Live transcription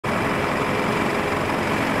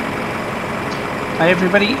Hi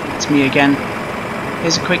everybody, it's me again.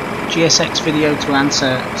 Here's a quick GSX video to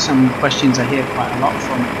answer some questions I hear quite a lot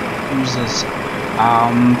from users.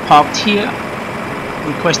 Parked here,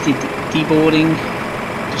 requested deboarding,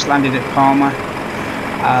 just landed at Palma,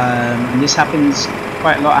 and this happens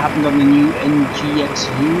quite a lot. It happened on the new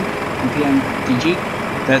GSX2 and P3D,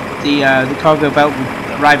 that the cargo belt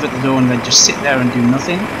would arrive at the door and then just sit there and do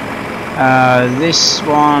nothing. This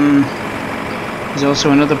one is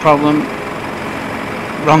also another problem.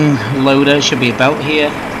 Wrong loader, should be a belt here,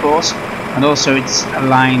 of course, and also it's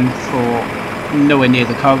aligned for nowhere near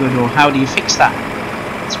the cargo door. How do you fix that?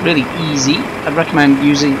 It's really easy. I'd recommend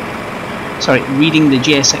reading the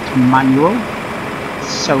GSX manual.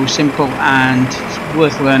 It's so simple and it's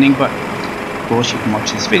worth learning, but of course you can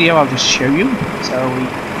watch this video. I'll just show you. So we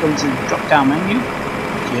go into the drop down menu,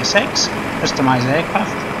 GSX, customize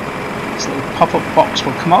aircraft. This little pop-up box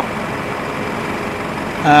will come up.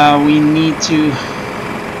 We need to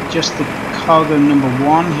adjust the cargo number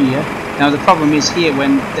 1 here. Now the problem is here,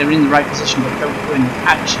 when they're in the right position but don't go in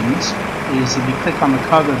actions, is if you click on the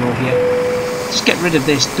cargo door here, just get rid of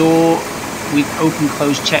this door with open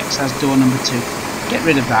close checks as door number 2. Get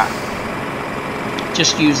rid of that.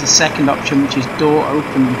 Just use the second option, which is door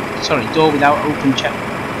without open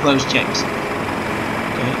close checks.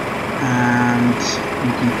 Okay, and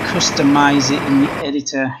you can customize it in the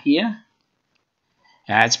editor here.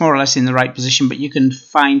 It's more or less in the right position, but you can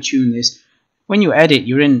fine-tune this. When you edit,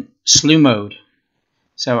 you're in slew mode.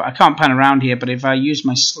 So I can't pan around here, but if I use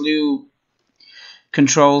my slew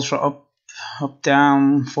controls for up,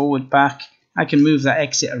 down, forward, back, I can move that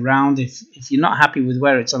exit around. If you're not happy with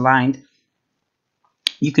where it's aligned,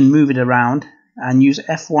 you can move it around and use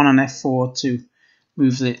F1 and F4 to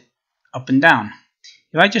move it up and down.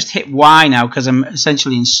 If I just hit Y now, because I'm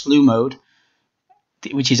essentially in slew mode,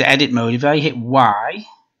 which is edit mode, if I hit Y,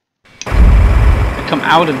 I come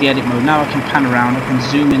out of the edit mode. Now I can pan around, I can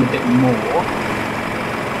zoom in a bit more.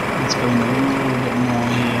 Let's go in a little bit more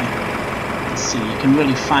here. Let's see, you can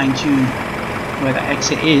really fine tune where the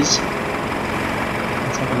exit is.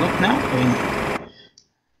 Let's have a look now. Going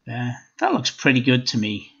there. That looks pretty good to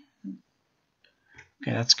me.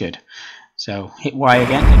 Okay, that's good. So hit Y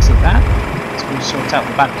again, exit that. Let's go sort out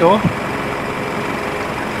the back door.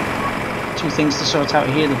 2 things to sort out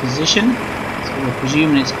here: the position. So we're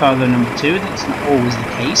presuming it's cargo number 2. That's not always the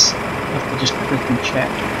case. You have to just click and check.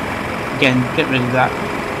 Again, get rid of that.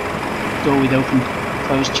 Door with open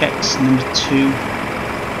close checks number 2.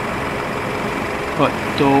 But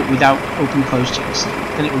door without open close checks.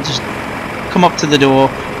 Then it will just come up to the door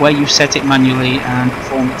where you've set it manually and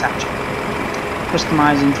perform its action.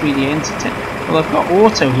 Customizing 3D entity. Well, I've got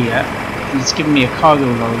auto here, and it's giving me a cargo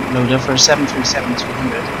loader for a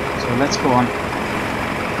 737-200. So let's go on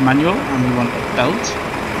manual, and we want a belt.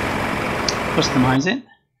 Customize it.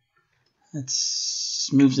 Let's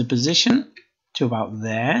move the position to about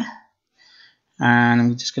there, and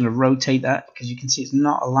I'm just going to rotate that because you can see it's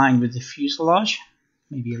not aligned with the fuselage.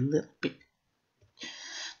 Maybe a little bit.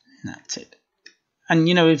 That's it. And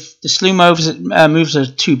you know, if the slew moves are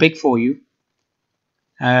too big for you,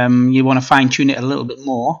 you want to fine tune it a little bit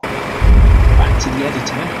more. Back to the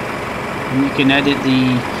editor, and you can edit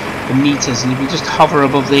the meters, and if you just hover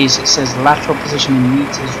above these, it says lateral position in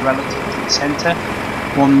meters relative to the center.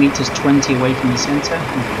 1 meter is 20 away from the center,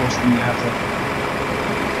 and of course then you have the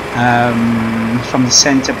from the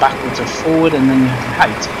center backwards or forward, and then you have the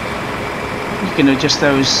height. You can adjust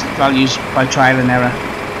those values by trial and error.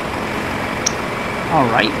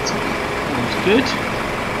 Alright, that looks good.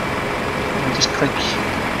 I'll just click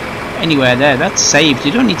anywhere there. That's saved.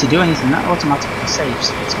 You don't need to do anything, that automatically saves.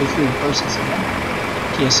 Let's go through the process again.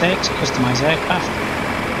 GSX, customize aircraft.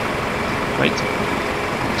 Great,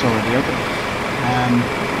 it's already open.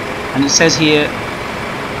 And it says here,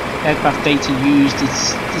 aircraft data used.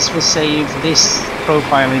 This will save this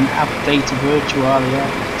profile in app data virtual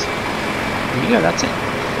aircraft. There you go, that's it.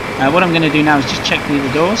 What I'm going to do now is just check the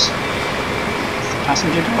other doors. Is the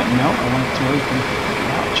passenger door? No, I want it to open.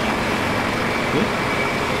 Now check. Good.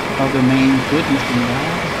 Cargo main, good. Nothing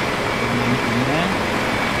there. Nothing there.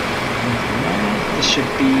 This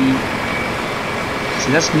should be,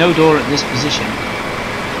 see, that's no door at this position.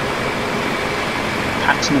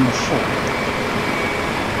 Pax number 4.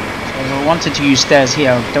 So if I wanted to use stairs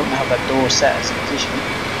here, I don't have that door set as a position.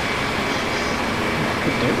 What I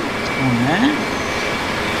could do, let's go on there.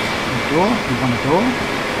 A door, we want a door.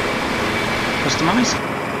 Customize.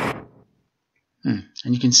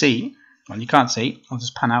 And you can see, well, you can't see, I'll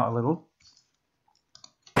just pan out a little.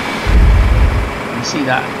 You can see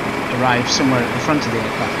that arrive somewhere at the front of the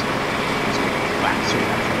aircraft. Let's go back through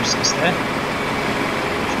that process there.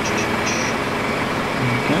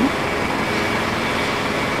 There we go.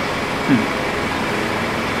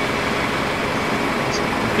 Is it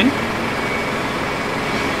open?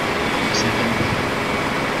 So I can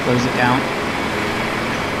close it down.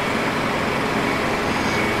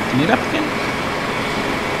 Open it up again.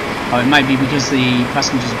 Oh, it might be because the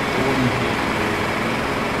passengers are boarding here.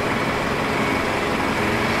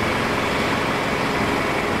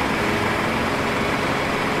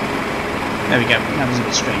 There we go. That was a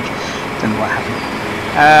bit strange. Don't know what happened.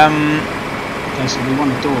 Okay, so we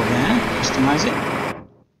want a door there. Customize it.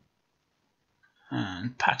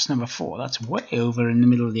 And patch number 4. That's way over in the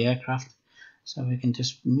middle of the aircraft. So we can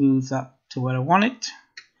just move that to where I want it.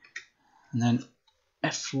 And then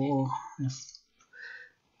F4,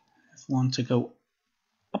 F1 to go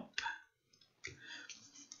up.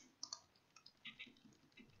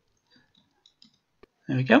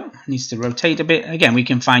 There we go. Needs to rotate a bit. Again, we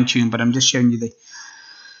can fine tune, but I'm just showing you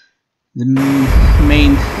the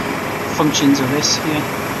main functions of this here.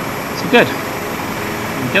 So good.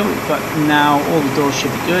 There we go. We've got now all the doors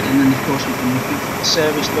should be good, and then of course we can repeat the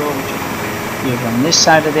service door, which will be over on this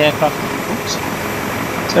side of the aircraft. Oops.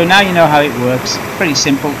 So now you know how it works. Pretty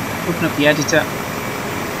simple. Open up the editor.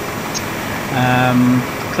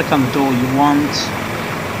 Click on the door you want.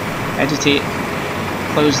 Edit it.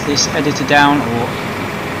 Close this editor down or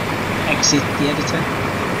exit the editor.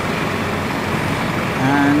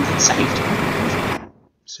 And it's saved.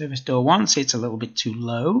 Service door 1, so it's a little bit too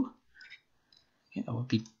low. Okay, that would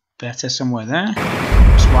be better somewhere there.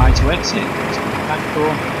 Press Y to exit. Let's go to the back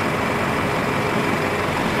door.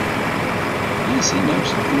 Yeah, see,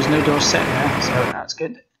 there was no door set there, so that's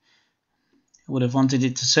good. I would have wanted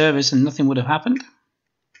it to service and nothing would have happened.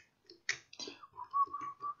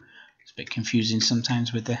 It's a bit confusing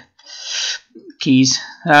sometimes with the keys.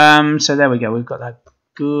 So there we go. We've got that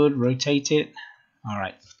good. Rotate it.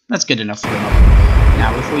 Alright, that's good enough for the moment.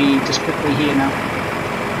 Now if we just quickly here now,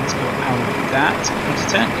 let's go out of that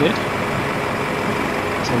editor. Good.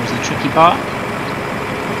 So was the tricky part.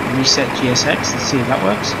 Reset GSX. Let's see if that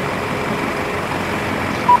works.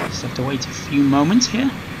 Just have to wait a few moments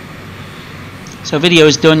here. So video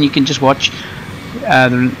is done. You can just watch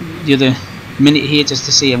the other minute here just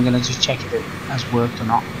to see. I'm going to just check if it has worked or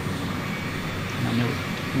not. And I know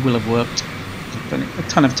it will have worked. I've done it a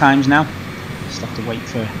ton of times now. Just have to wait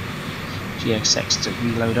for GSX to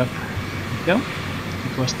reload up. There we go.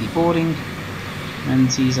 Request the boarding. And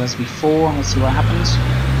these as before. Let's see what happens.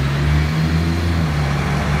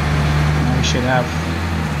 Now we should have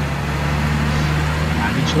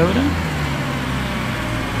baggage loader.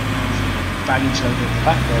 Baggage loader at the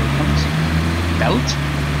back. There it comes. Belt.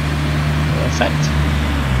 Perfect.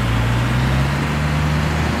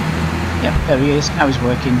 Yep, there he is. Now he's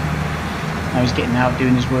working. Now he's getting out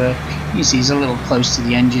doing his work. You see he's a little close to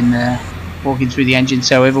the engine there, walking through the engine.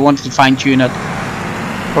 So if I wanted to fine tune it,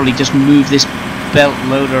 probably just move this belt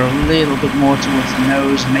loader a little bit more towards the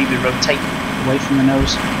nose and maybe rotate away from the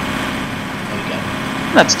nose. There we go.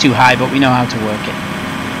 That's too high, but we know how to work it.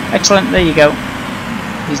 Excellent, there you go.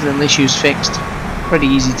 These little issues fixed. Pretty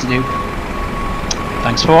easy to do.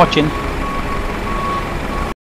 Thanks for watching.